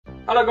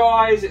Hello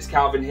guys, it's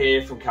Calvin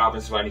here from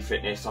Calvin's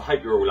Fitness. I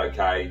hope you're all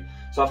okay.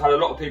 So I've had a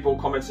lot of people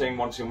commenting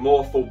wanting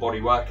more full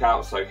body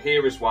workouts, so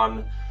here is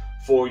one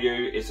for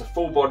you. It's a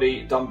full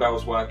body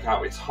dumbbells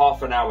workout. It's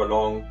half an hour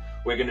long.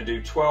 We're going to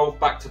do 12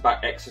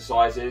 back-to-back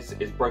exercises.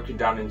 It's broken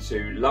down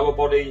into lower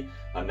body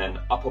and then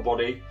upper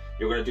body.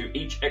 You're going to do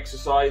each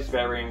exercise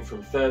varying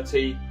from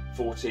 30,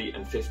 40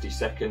 and 50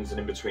 seconds, and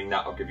in between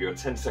that I'll give you a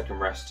 10-second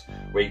rest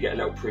where you get a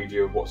little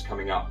preview of what's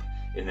coming up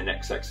in the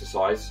next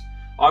exercise.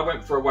 I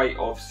went for a weight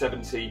of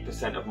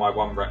 70% of my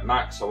 1 rep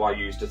max, so I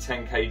used a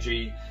 10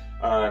 kg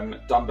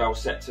dumbbell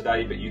set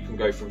today, but you can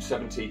go from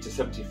 70 to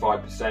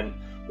 75%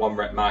 1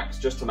 rep max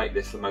just to make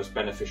this the most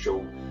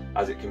beneficial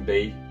as it can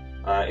be.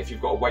 If you've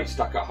got a weight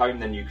stack at home,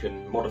 then you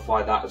can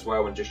modify that as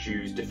well and just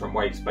use different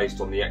weights based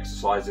on the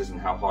exercises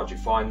and how hard you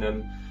find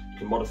them. You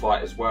can modify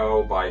it as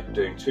well by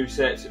doing 2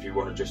 sets. If you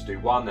want to just do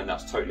 1, then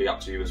that's totally up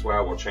to you as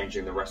well, or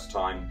changing the rest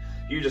time.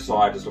 You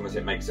decide, as long as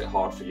it makes it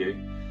hard for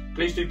you.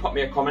 Please do pop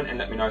me a comment and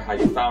let me know how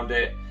you found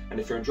it. And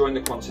if you're enjoying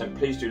the content,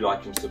 please do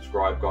like and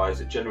subscribe,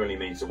 guys. It genuinely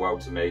means the world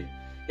to me.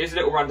 Here's a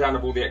little rundown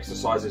of all the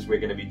exercises we're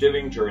going to be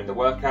doing during the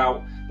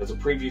workout. There's a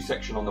preview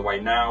section on the way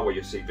now where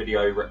you'll see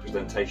video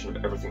representation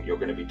of everything you're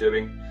going to be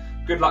doing.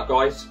 Good luck,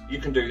 guys. You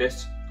can do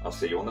this. I'll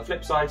see you on the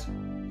flip side.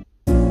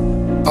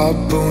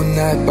 Up all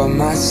night by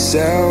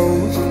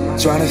myself,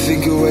 trying to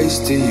figure ways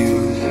to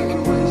you.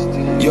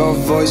 Your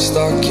voice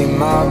stuck in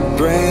my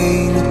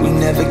brain, we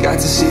never got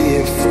to see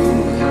it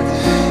through.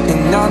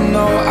 And I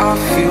know I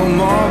feel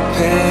more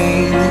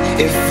pain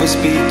if we're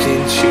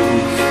speaking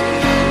truth.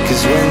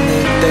 Cause when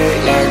the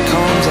daylight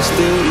comes I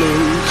still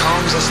lose.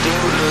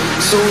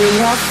 So will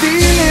I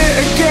feel it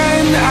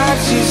again? I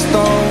just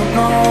don't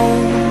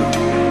know.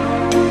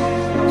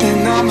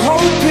 And I'm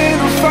hoping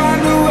I'll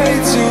find a way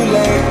to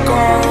let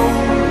go.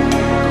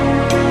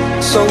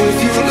 So if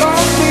you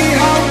love me,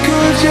 how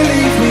could you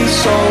leave me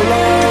so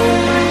low?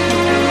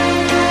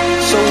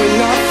 So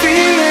will I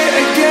feel it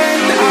again?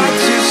 I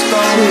just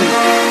don't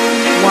know.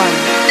 1,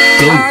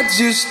 go. I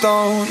just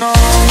don't know.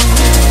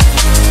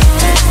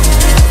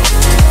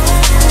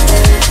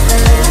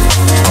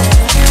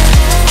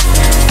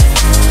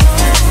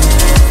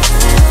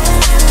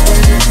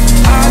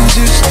 I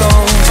just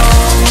don't know.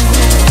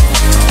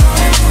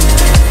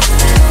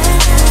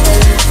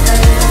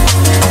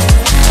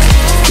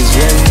 Cause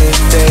when the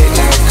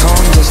daylight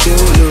comes I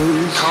still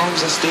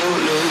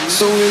lose.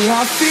 So will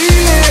I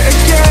feel it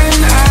again?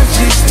 I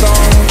just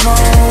don't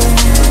know.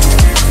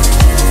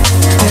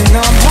 And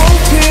I'm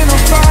hoping I'll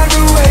find a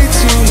way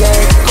to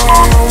let go.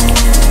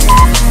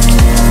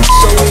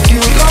 So if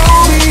you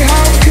love me,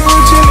 how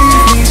could you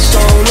leave me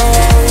so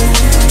low?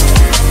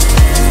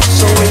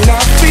 So will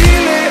I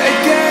feel it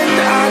again?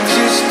 I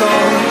just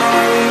don't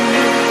know.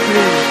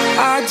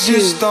 I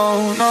just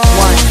don't know.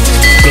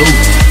 1, go.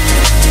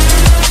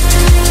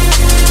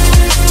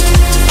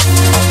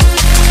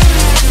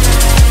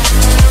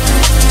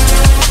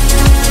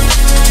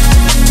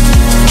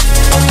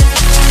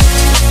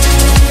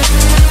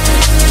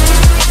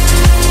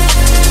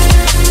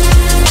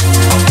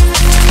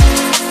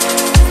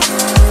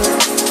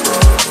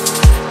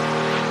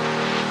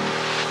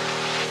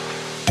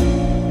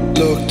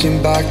 Looking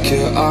back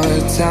at our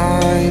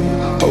time,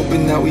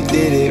 hoping that we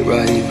did it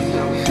right.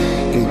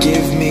 And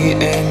give me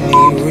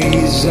any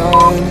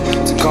reason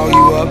to call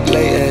you up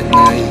late at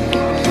night.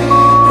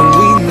 And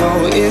we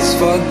know it's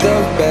for the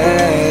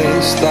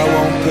best, I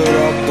won't put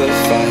up a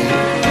fight.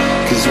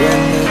 Cause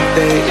when the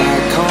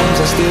daylight comes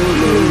I still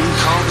lose.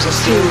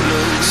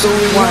 So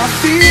when I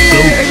feel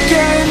it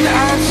again,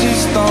 I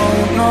just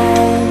don't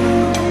know.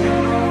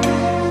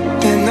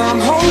 And I'm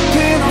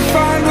hoping I'll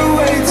find a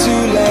way to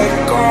let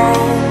go.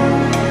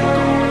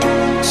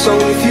 So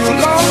if you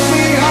love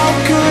me, how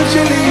could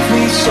you leave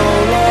me so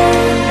low?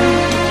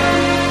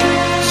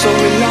 So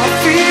will I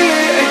feel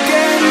it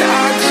again?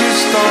 I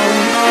just don't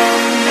know.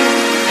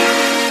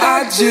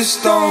 I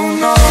just don't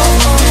know.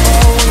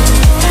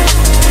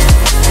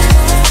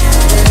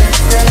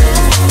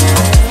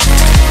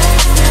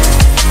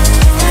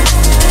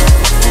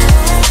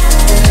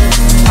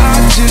 I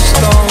just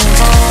don't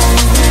know.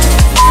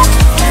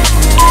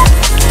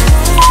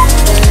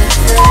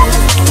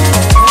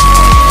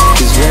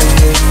 Cause when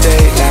the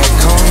daylight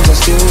comes I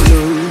still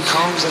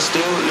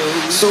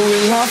lose. So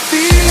will I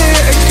feel it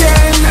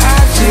again? I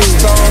just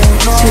don't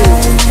know.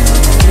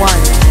 2, 1,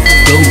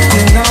 go.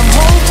 And I'm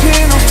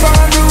hoping I'll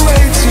find a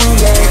way to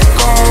let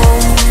go.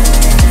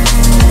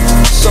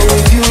 So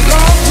if you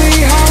love me,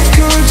 how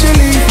could you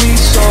leave me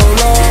so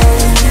low?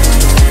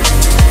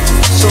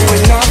 So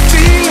will I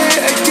feel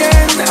it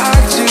again? I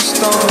just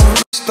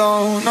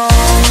don't know.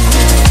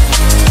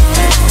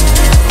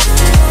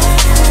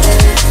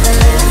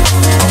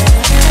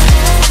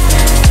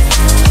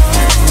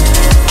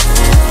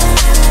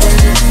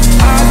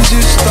 I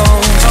just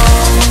don't know.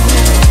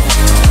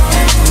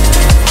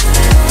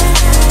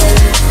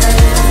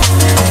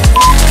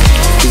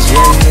 Cause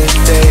when the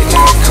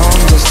daylight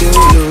comes I still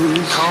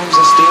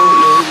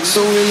lose.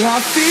 So will I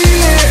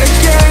feel it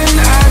again?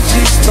 I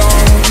just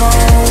don't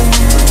know.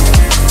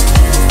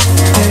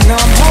 And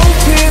I'm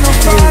hoping I'll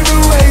find a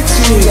way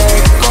to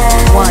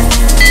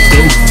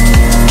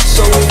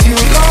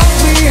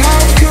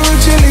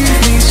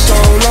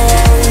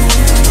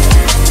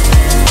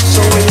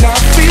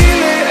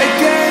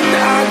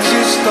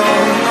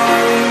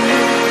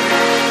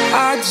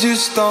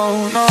just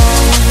don't know.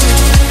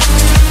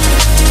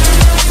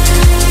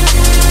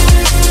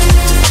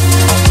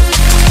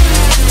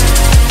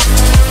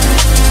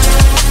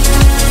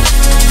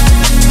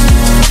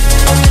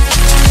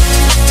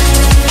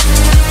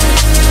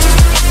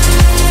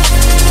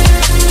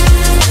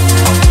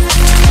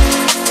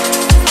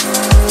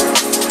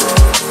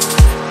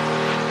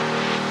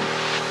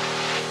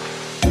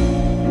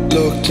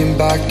 Looking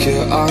back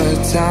at our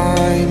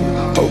time,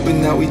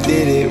 hoping that we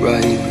did it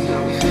right.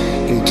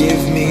 And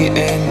give me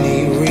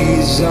any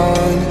reason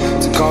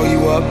to call you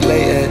up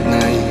late at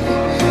night.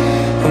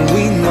 And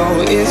we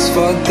know it's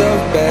for the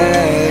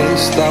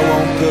best, I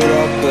won't put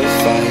up a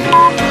fight.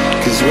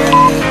 Cause when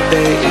the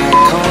daylight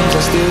comes,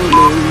 I still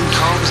lose.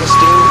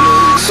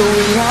 So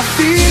will I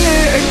feel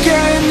it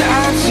again?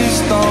 I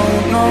just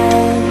don't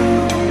know.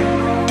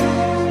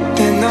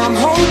 And I'm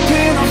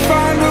hoping I'll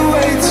find a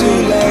way to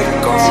let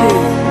go.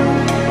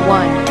 2,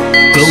 1,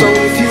 go. So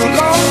if you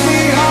love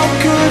me, how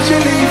could you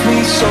leave me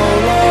so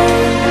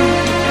low?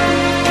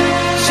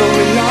 So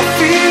will I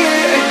feel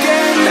it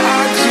again?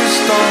 I just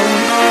don't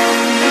know.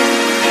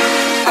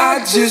 I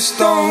just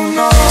don't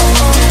know.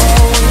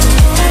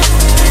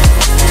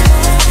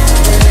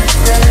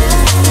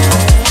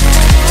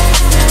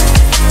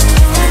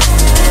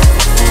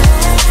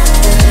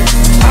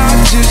 I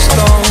just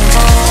don't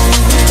know.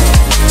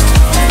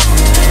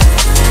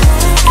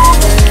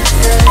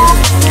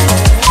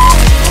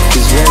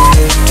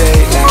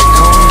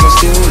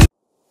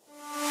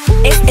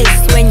 Es el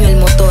sueño el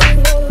motor,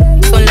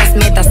 son las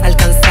metas a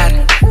alcanzar.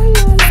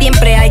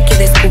 Siempre hay que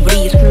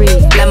descubrir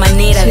la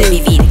manera de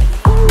vivir.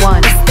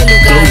 Este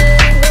lugar,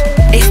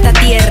 esta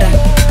tierra,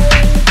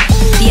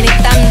 tiene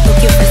tanto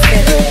que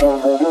ofrecer.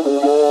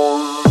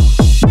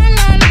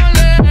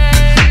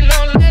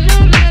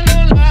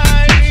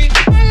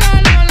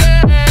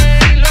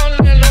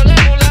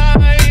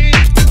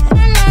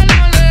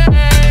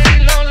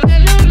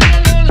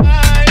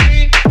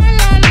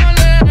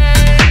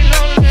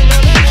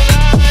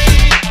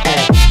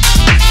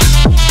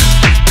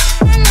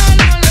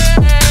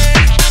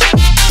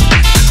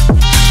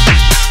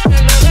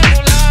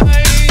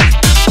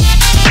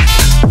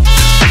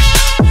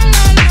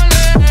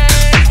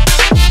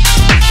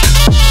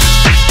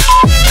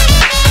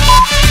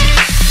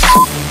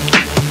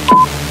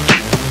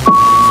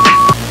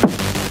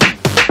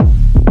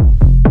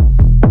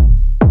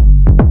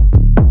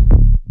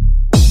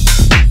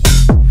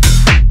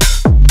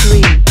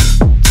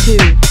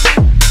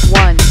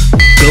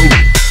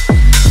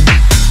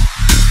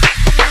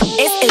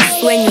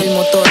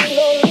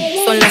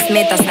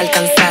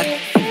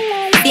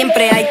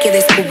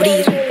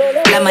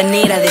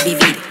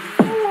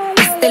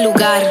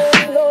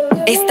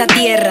 Esta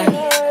tierra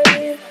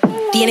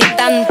tiene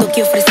tanto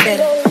que ofrecer.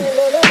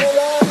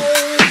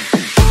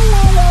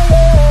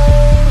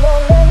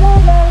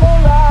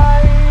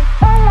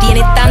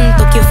 Tiene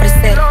tanto que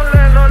ofrecer.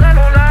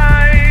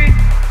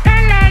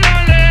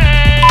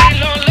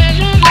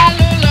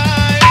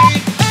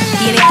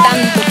 Tiene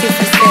tanto que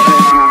ofrecer.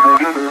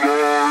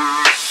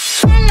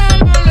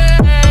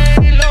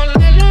 3,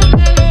 2,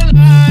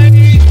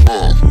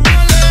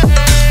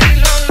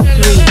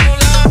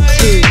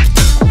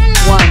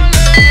 1,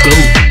 go.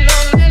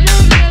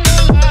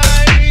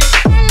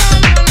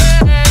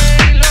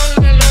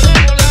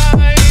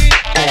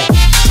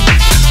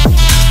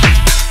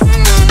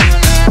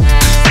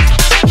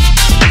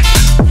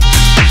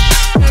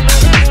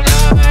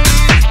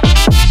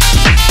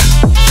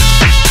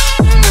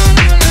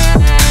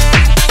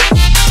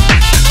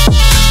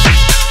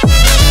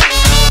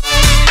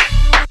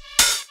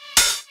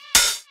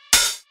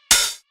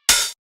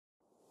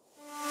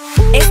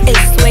 Es el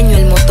sueño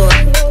el motor,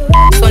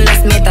 son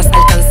las metas a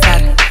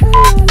alcanzar.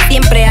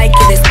 Siempre hay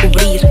que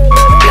descubrir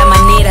la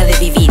manera de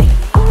vivir.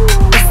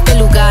 Este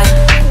lugar,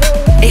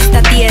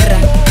 esta tierra,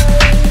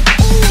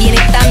 tiene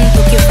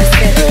tanto que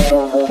ofrecer.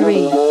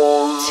 3,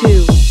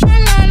 2,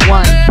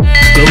 1,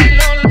 go.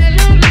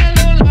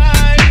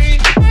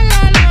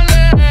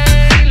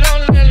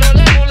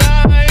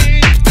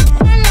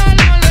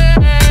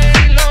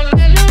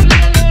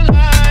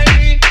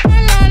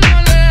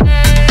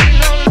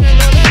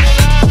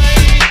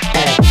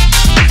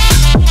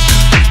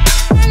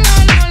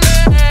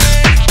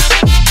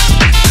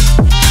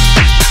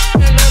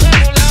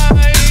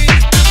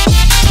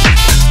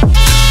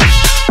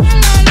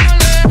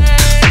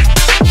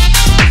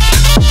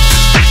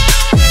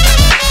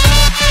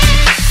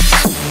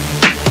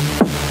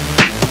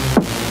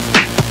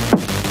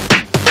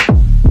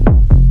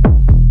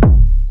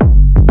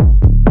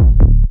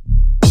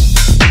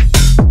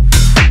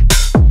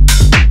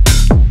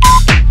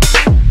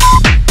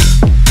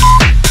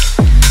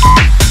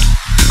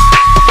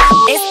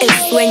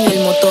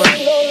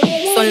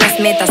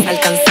 Metas a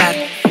alcanzar.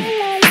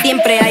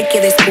 Siempre hay que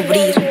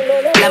descubrir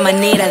la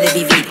manera de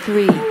vivir.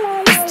 3,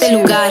 este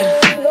lugar,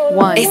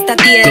 1, esta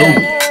tierra,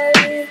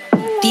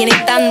 tiene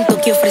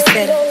tanto que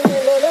ofrecer.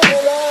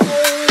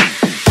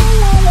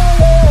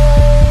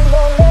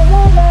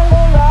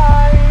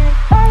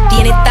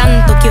 Tiene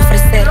tanto que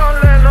ofrecer.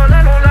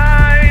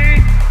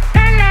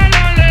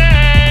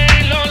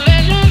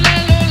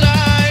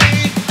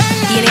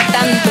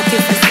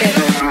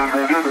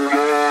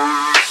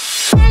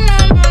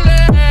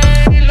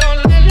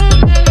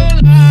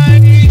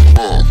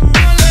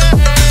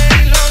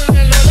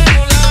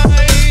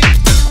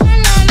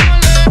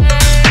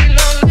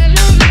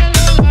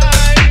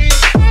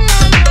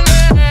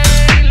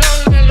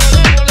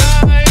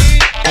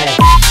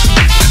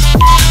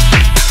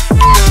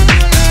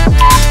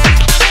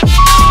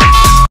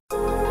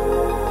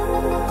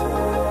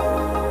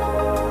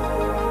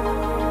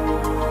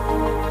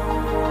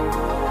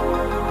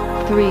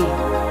 3,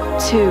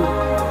 2,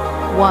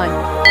 1.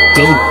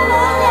 Go!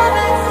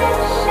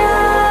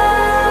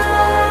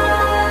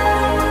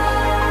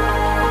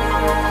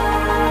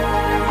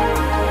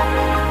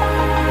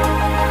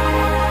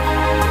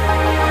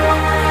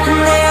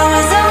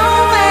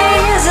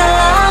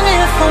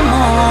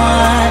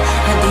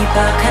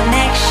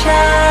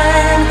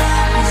 Connection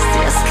is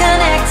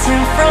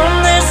disconnecting from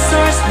the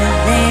source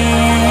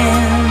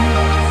within.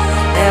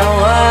 There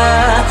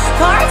were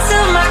parts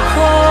of my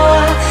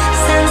core,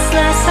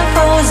 senseless and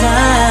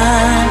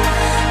frozen.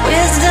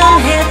 Wisdom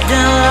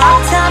hidden,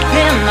 locked up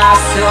in my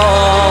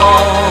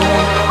soul.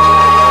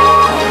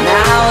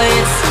 Now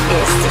it's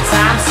the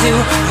time to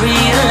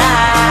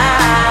realign,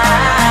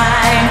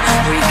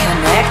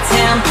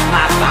 reconnecting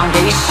my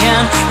foundation,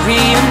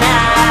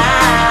 reunite.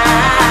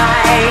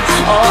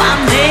 Oh,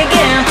 I'm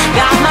digging,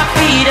 got my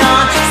feet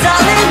on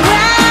solid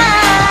ground.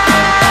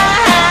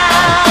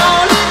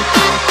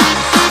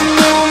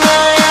 No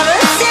more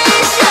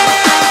levitation.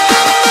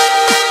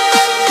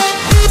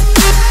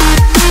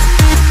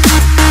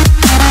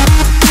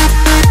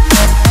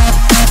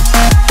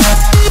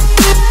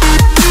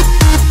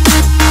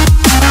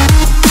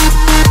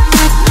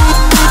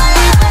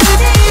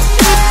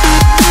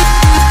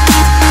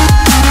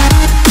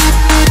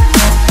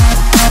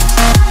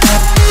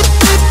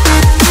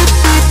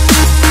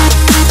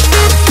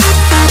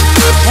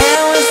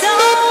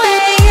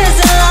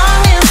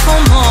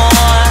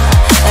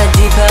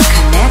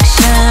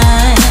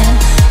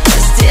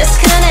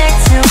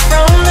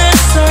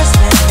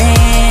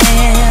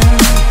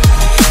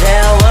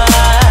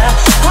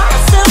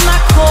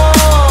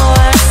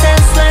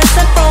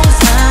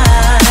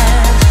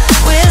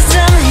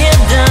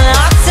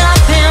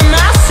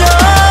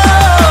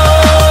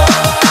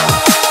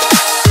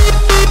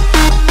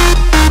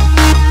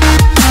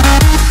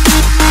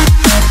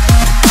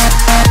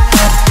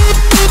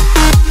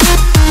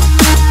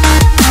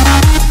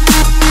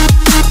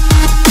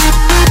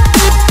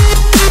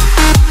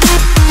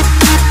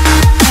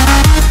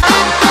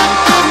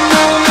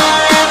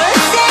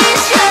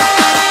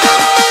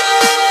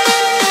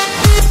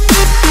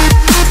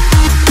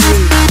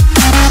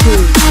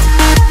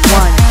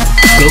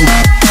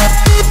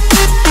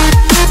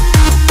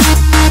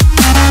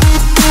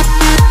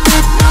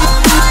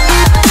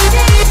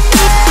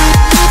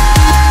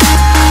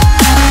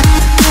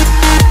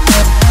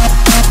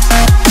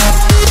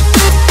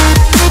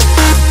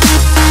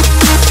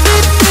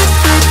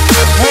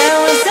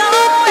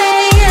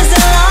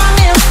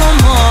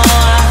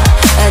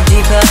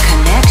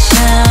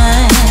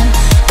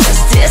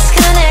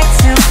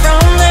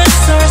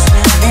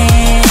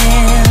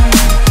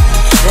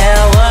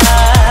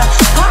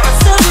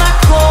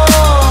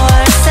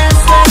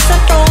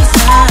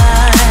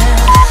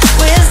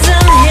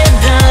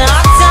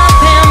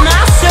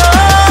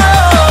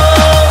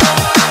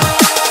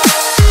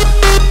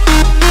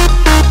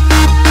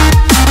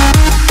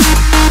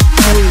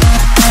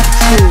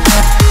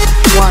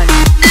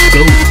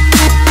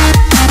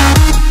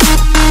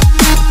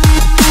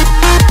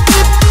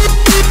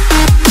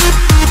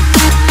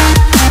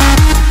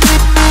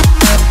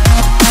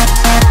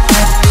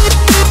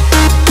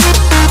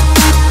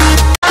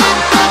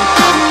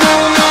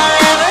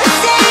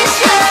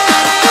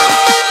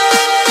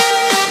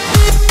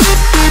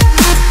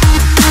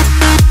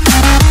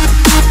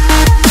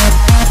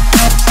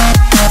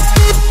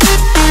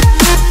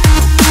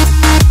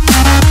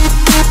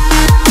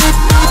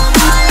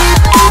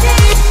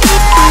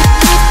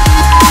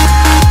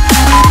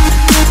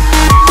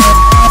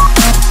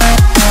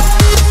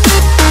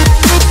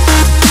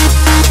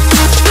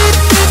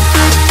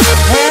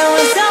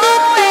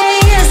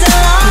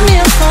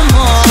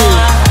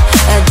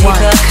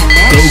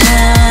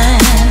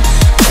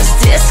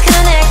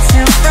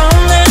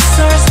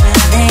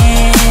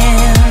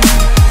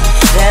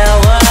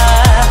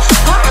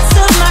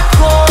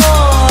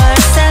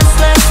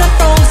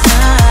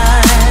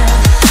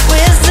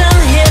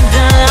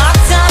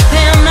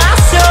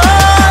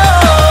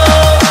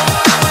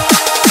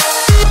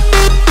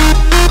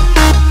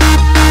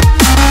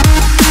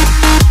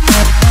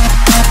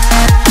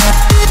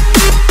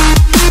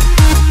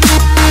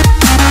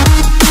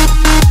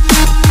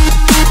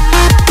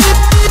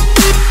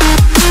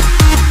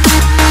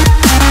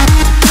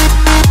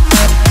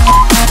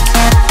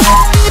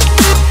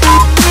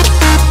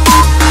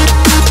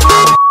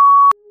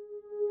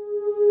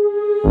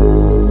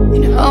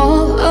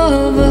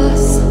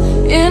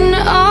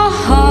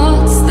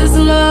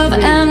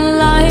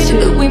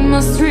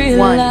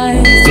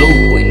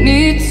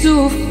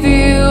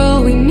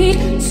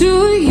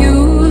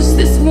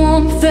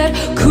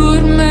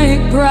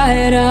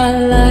 bright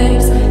our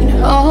lives.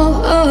 In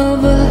all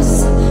of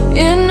us,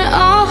 in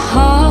our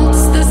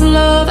hearts, there's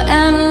love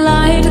and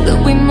light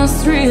that we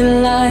must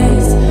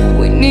realize.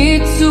 We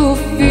need to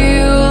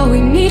feel, we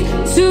need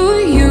to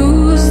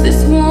use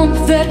this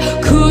warmth that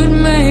could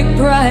make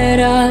bright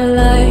our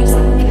lives.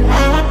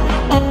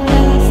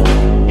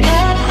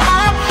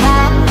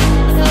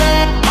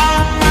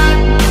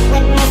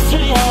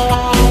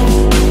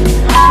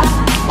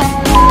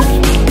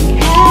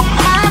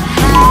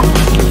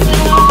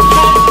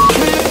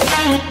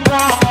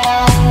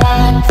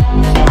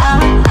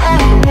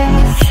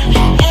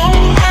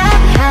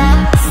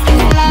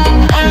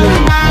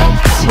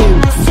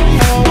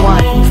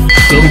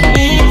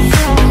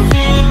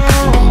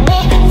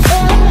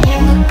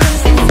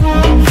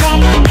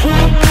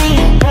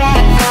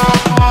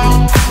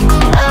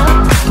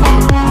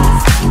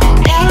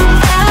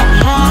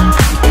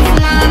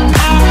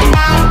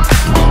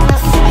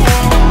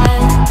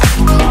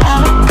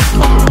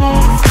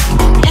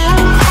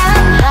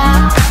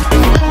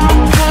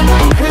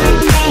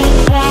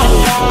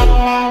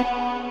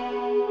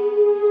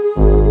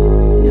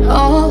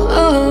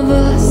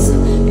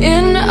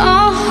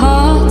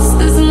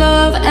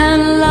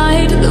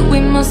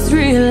 must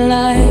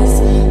realize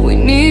we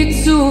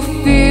need to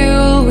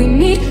feel, we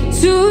need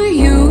to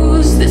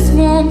use this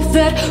warmth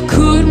that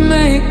could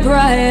make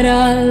bright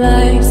our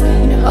lives.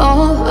 In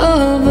all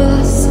of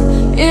us,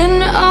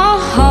 in our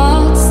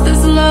hearts,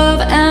 there's love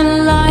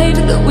and light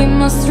that we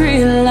must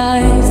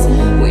realize.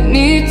 We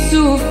need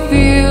to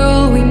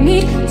feel, we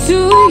need to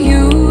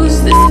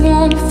use this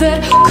warmth that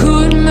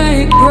could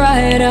make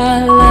bright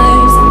our lives.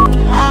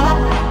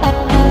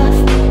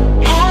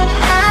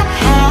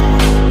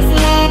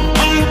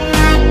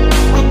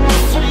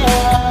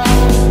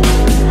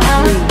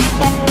 3,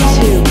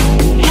 2,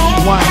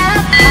 1.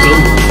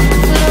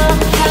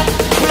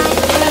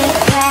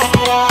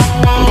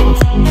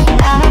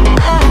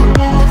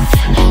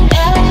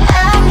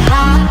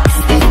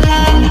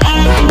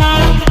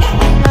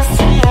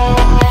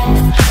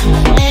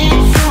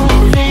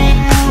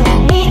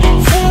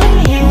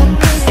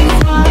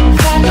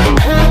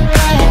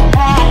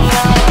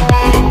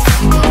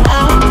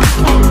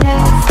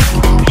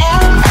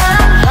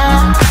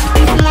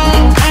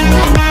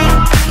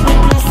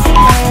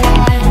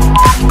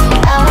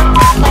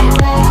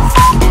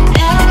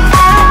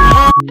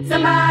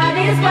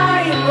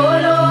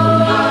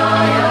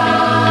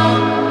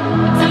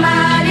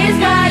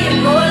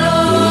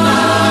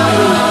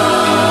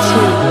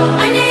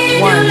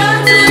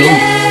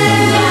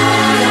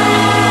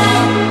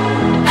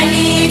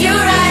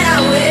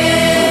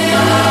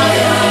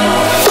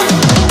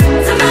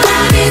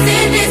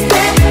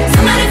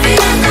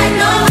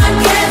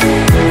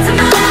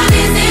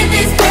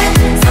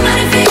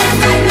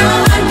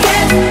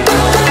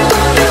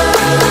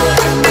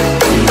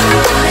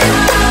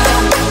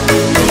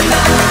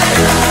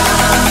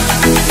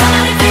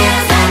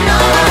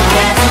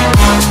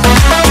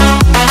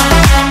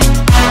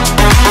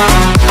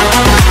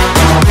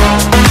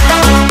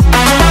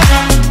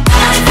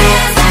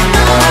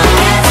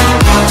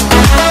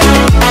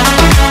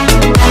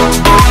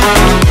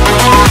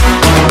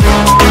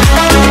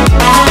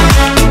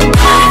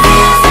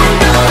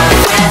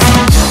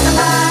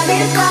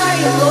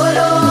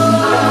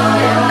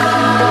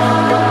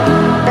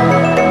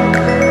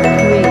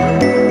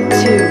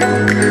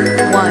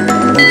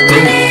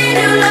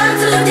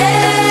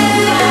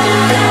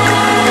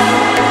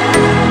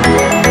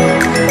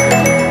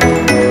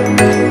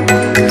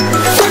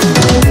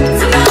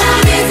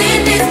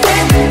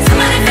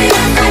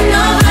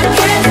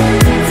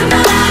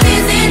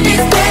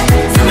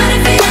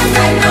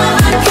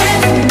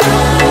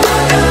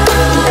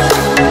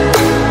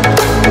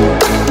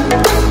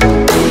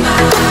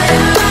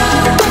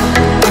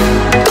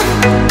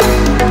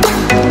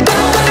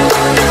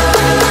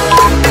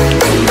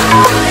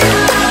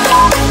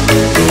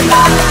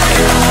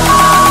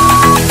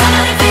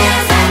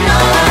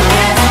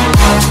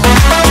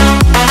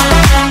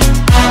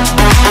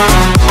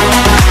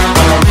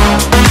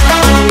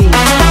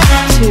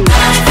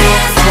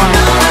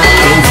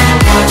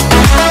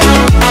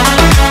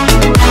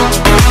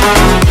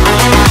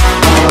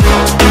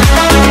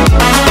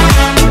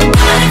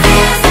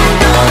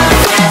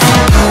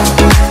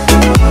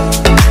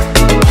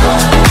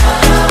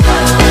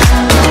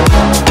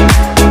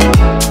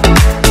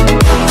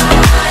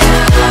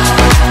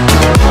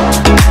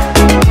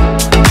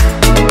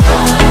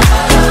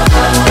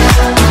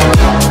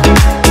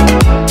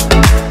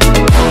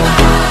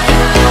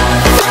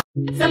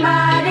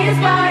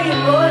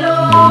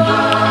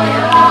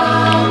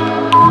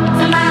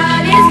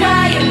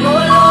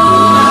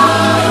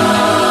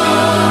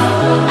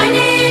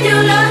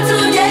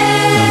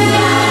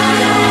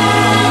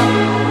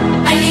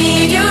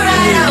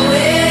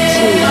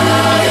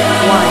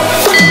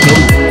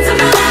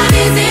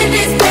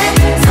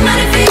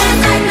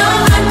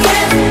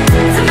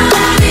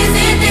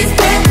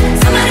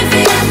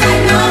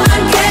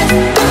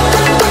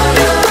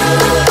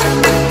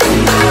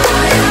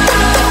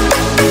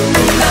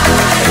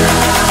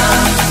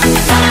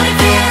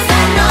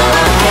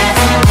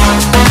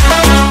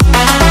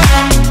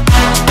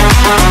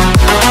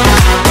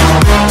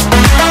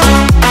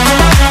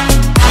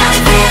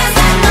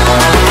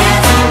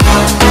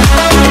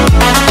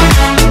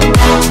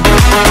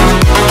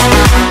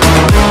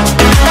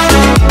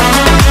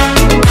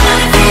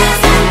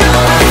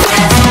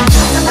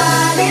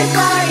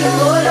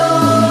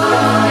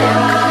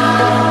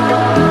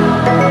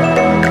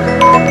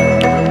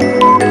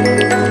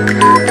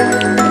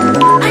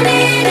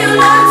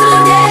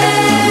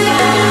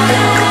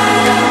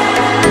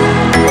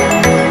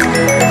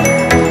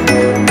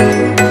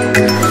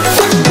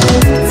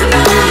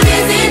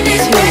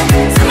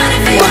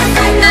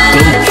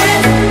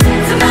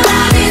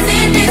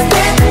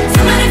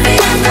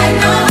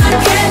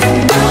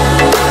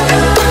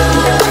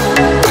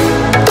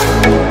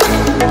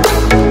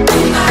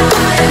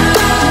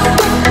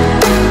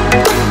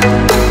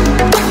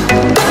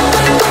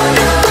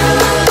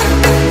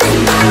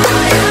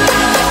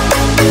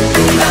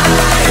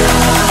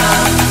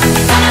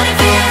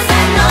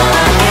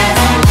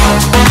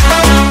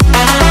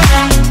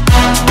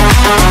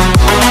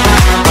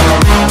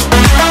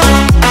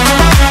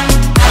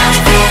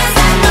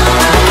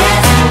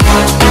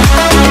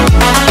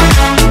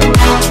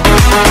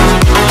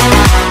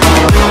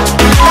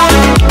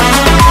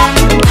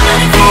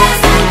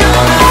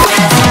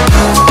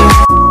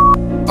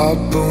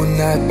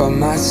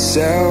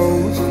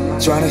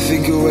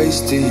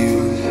 waste to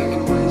you.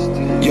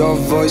 Your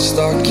voice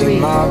stuck in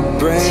my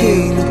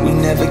brain. We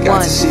never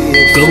got to see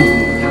it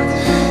through.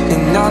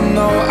 And I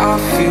know I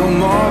feel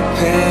more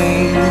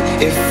pain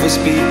if we're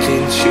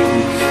speaking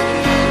truth.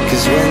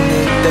 Cause when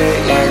the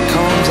daylight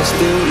comes, I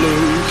still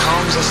lose.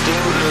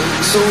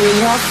 So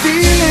will I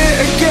feel it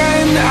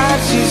again? I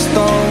just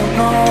don't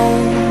know.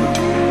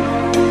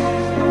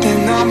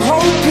 And I'm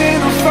hoping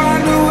I'll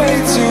find a way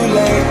to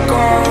let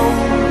go.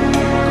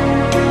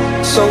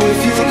 So if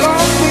you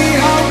love me,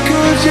 how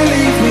could you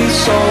leave me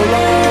so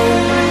low?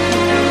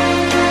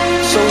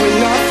 So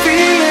will I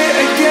feel it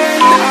again?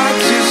 I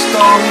just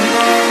don't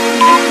know.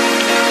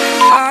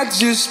 I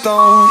just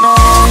don't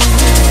know.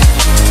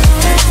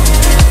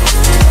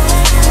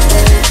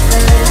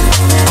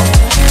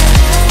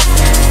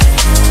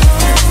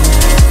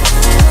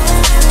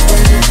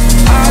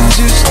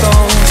 Just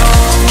don't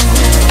know.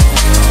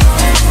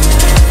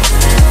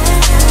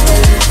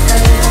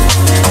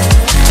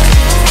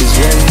 Cause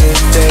when the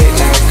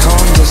daylight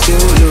comes, I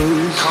still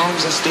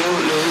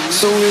lose.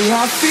 So will I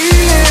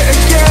feel it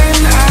again?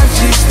 I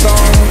just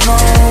don't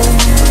know.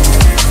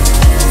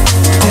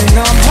 And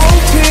I'm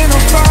hoping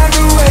I'll find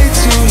a way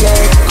to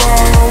let go.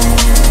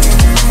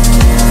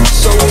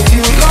 So if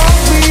you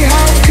love me,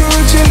 how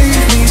could you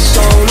leave me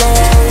so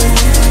low?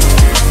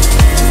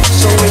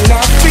 So will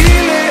I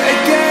feel it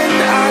again?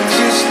 I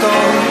just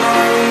don't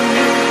know.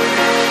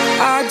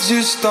 I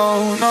just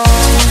don't know.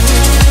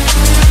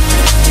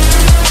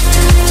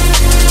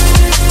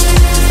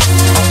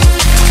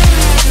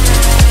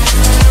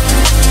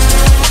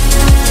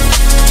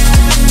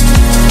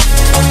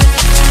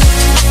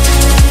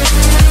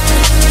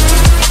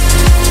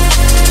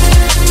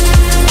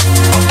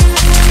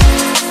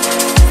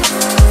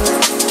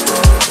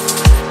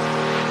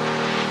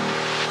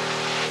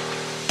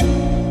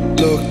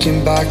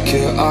 Looking back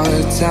at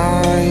our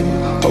time,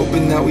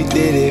 hoping that we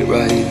did it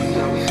right.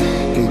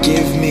 And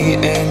give me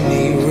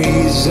any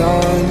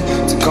reason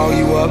to call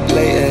you up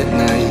late at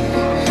night.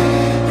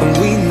 And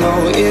we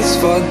know it's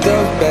for the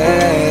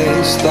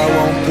best, I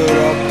won't put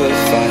up a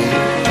fight.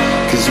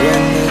 Cause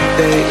when the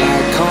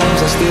daylight comes,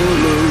 I still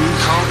lose.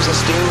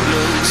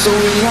 So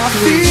will I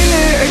feel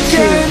it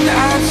again?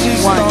 I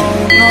just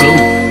don't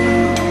know.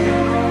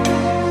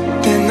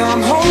 And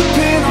I'm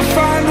hoping I'll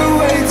find a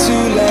way to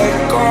let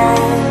go.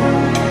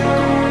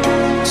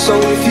 So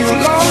if you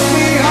love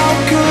me, how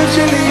could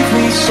you leave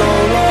me so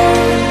low?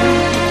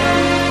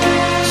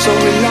 So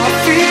will I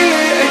feel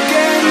it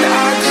again?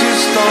 I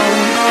just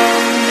don't know.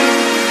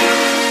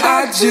 I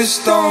just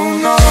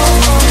don't know.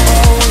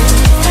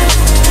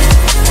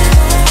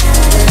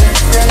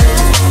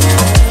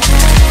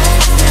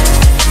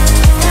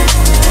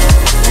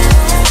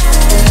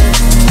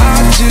 I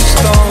just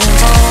don't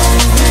know.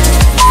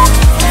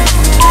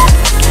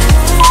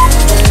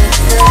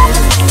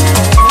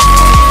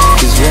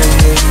 Cause when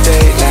the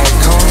daylight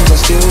comes, I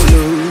still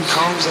lose.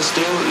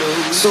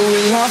 So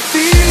will I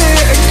feel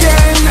it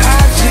again?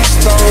 I just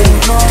don't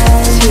know.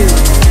 2,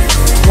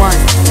 1.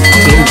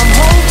 And I'm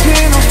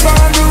hoping I'll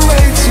find a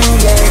way to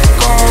let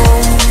go.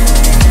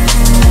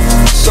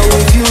 So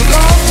if you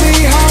love me,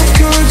 how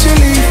could you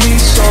leave me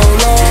so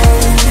low?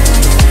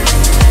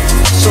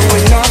 So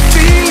will I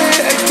feel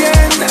it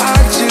again?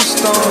 I just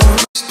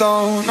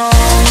don't know.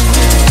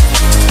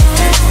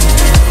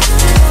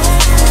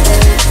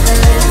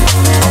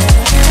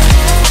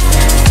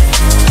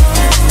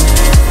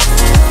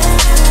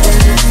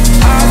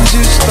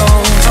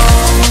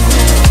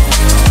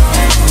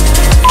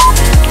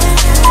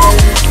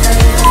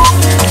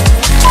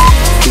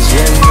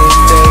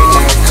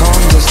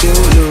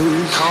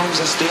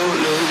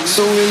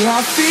 So will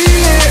I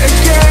feel it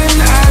again?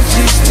 I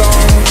just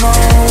don't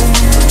know.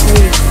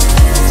 3,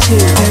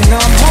 2, And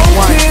I'm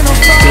hoping I'll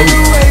find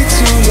a way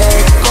to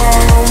let go.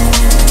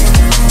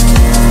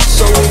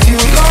 So if you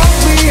love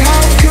me,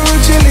 how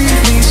could you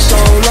leave me so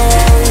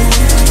low?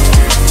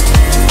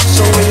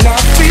 So will I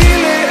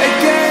feel it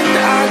again?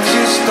 I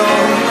just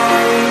don't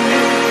know.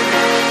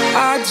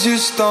 I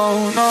just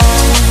don't know.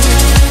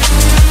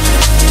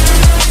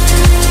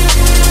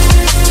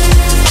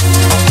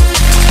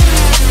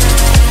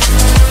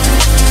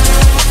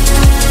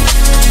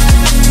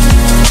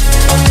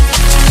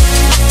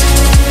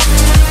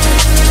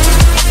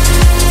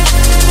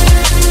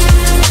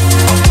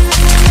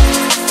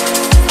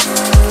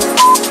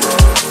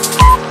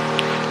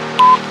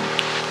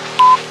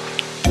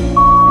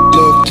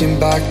 Looking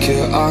back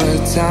at our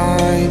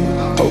time,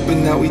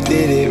 hoping that we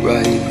did it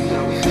right.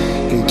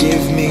 And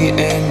give me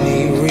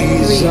any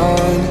reason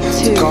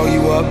 3, 2, to call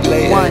you up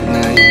late 1. at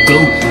night.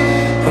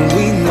 And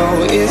we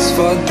know it's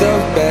for the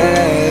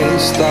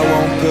best, I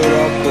won't put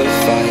up a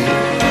fight.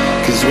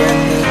 Cause when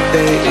the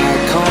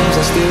daylight comes,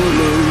 I still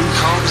lose.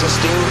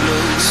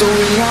 So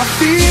will I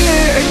feel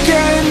it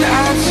again?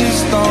 I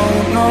just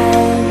don't know.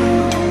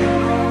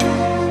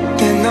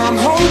 And I'm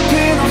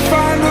hoping I'll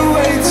find a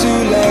way to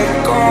let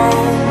go.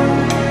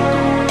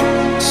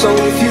 So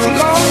if you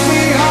love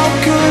me, how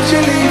could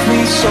you leave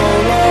me so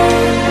low?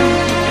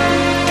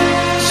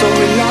 So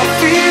will I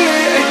feel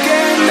it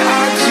again?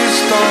 I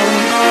just don't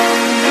know.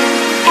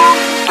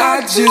 I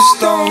just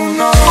don't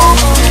know.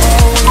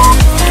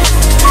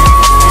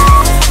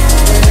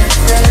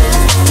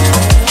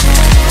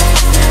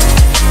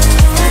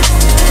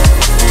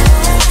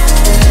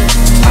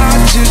 I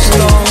just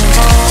don't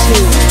know.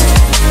 2,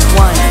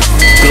 1,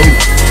 go.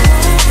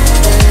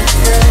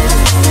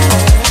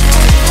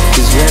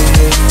 'Cause when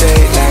the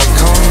daylight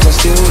comes, I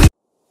still.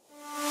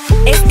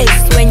 Es el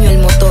sueño el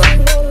motor,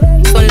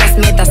 son las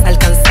metas a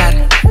alcanzar.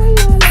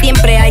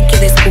 Siempre hay que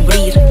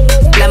descubrir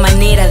la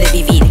manera de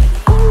vivir.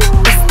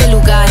 Este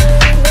lugar,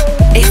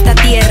 esta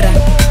tierra,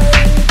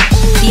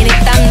 tiene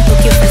tanto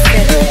que ofrecer.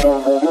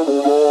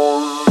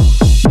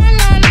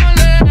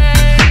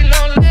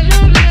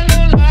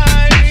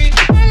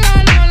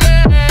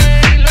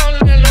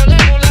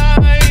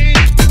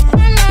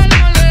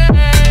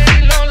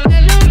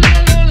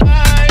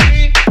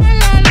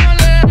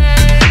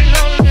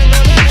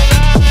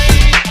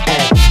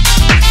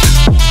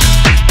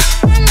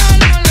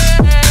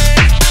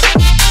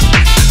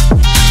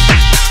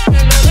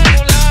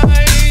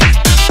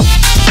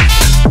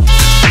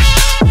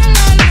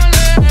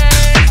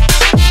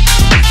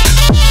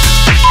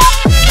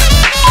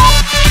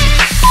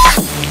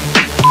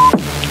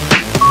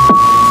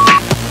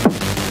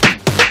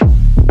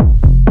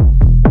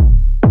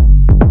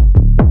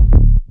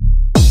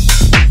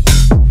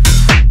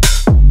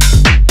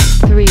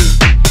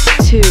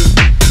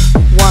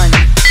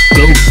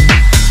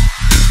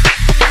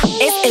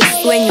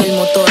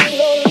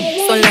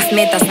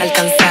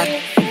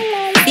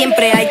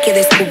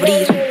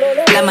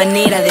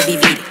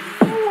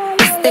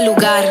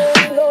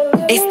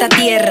 Esta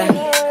tierra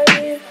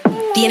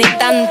tiene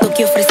tanto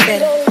que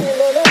ofrecer.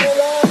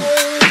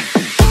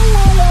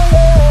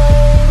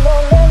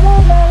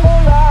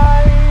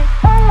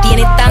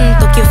 Tiene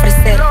tanto que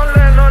ofrecer.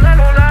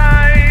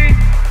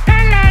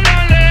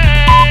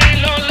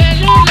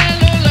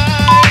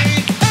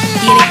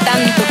 Tiene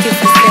tanto que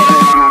ofrecer.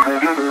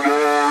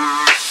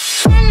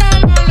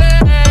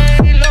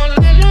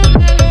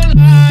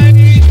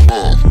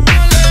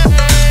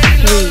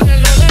 3,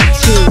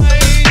 2,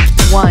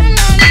 1,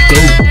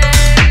 go.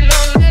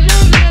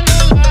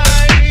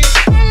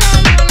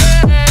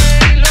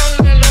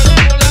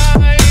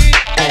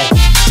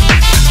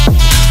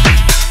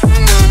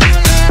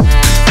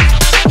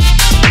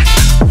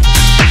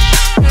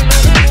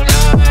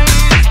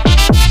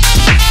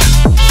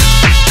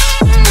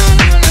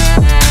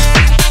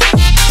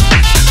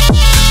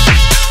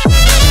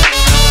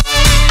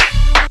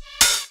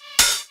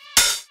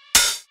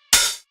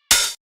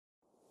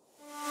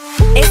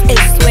 Es el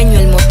sueño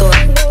el motor,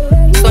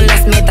 son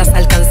las metas a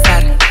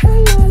alcanzar.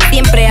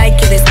 Siempre hay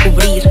que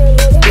descubrir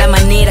la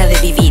manera de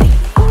vivir.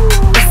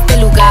 Este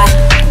lugar,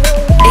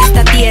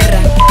 esta tierra,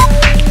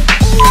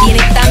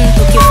 tiene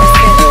tanto que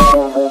ofrecer.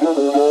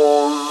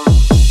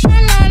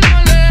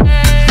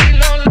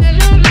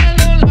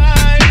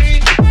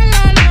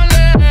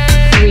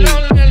 3,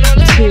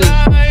 2,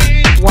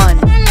 1, go.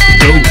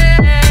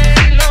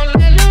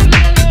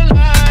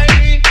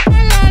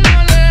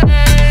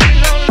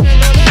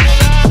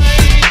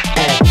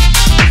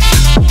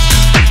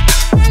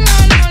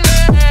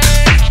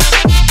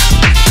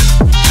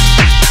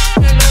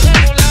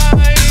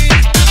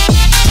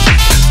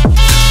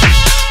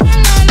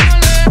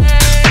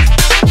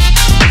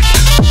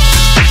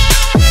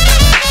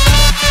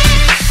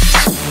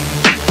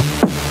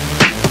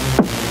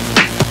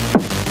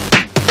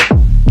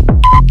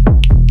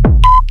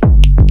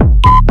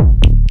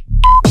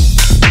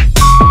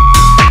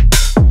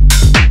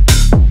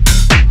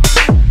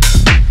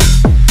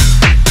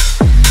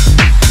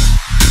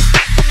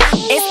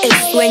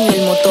 Sueño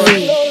el motor,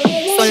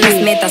 son las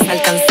metas a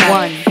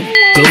alcanzar.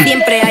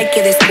 Siempre hay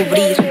que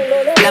descubrir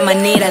la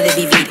manera de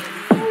vivir.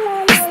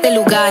 Este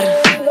lugar,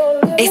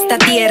 esta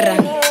tierra,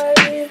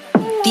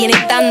 tiene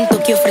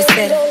tanto que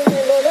ofrecer.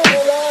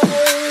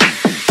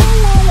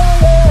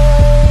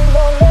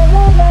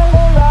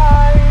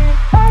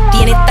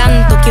 Tiene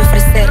tanto que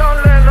ofrecer.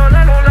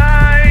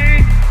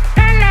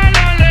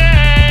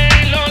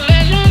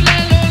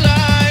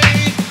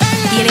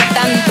 Tiene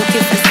tanto que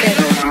ofrecer.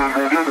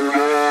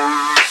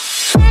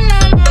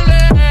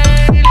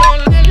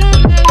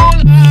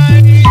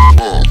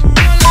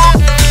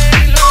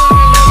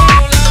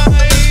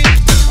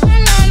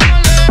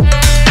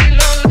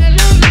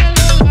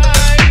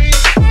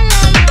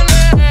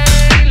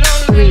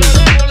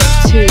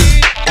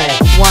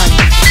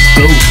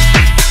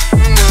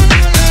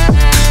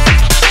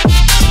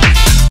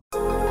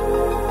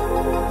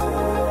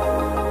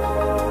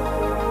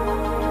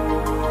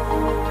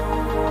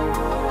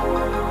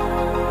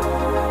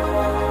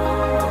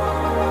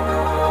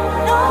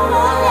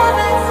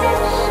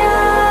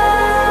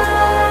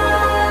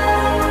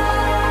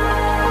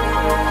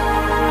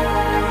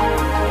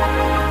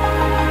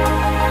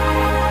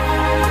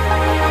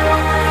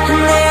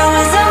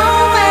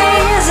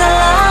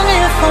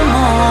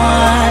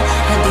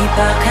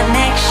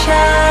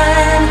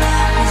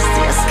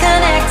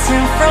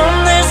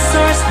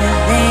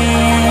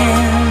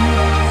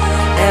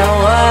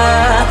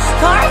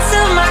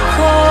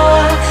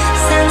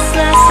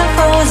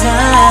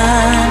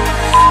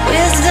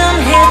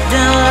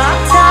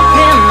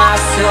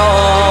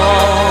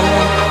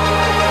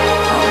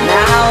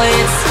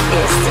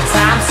 It's the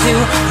time to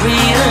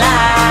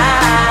realign.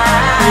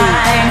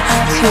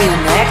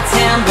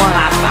 Reconnecting,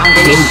 my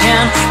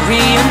foundation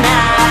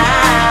reunite.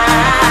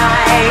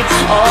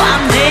 Oh,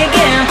 I'm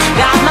digging,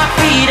 got my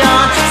feet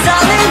on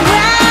solid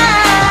ground.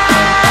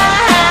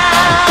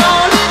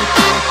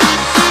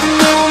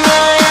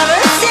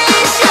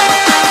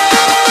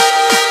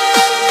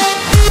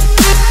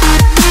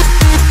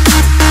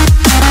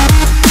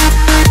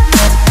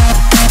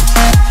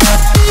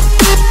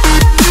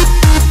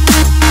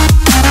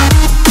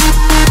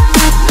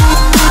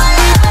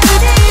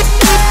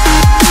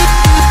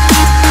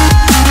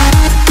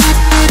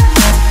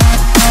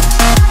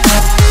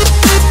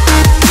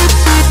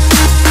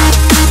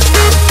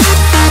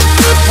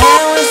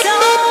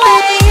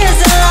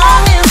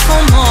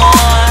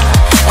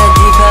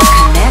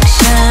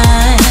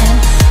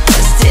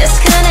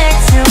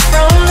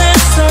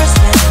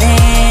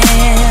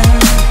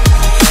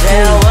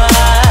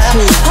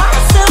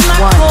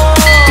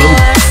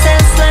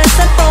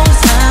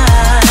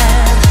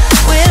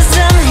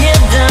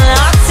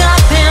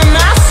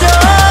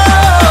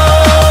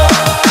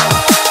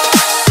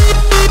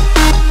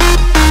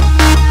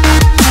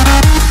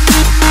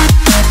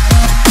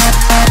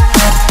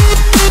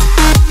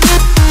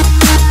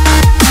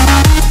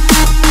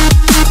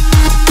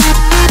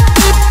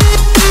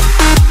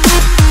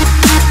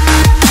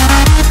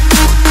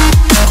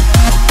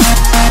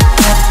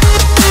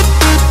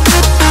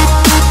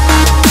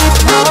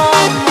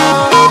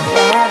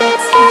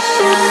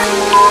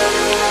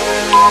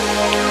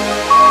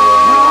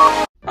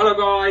 Hello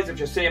guys, if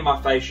you're seeing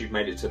my face, you've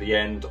made it to the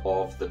end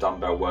of the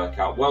dumbbell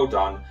workout. Well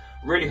done.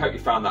 Really hope you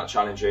found that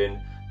challenging.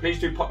 Please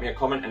do pop me a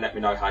comment and let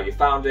me know how you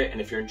found it.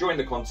 And if you're enjoying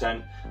the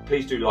content,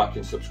 please do like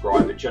and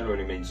subscribe. It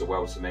genuinely means the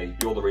world to me.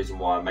 You're the reason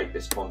why I make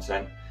this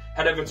content.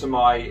 Head over to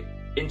my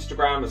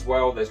Instagram as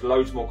well. There's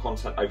loads more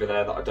content over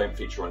there that I don't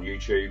feature on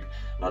YouTube.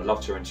 And I'd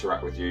love to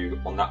interact with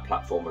you on that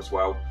platform as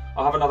well.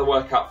 I'll have another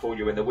workout for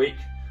you in the week.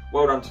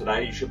 Well done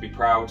today. You should be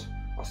proud.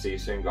 I'll see you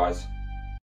soon, guys.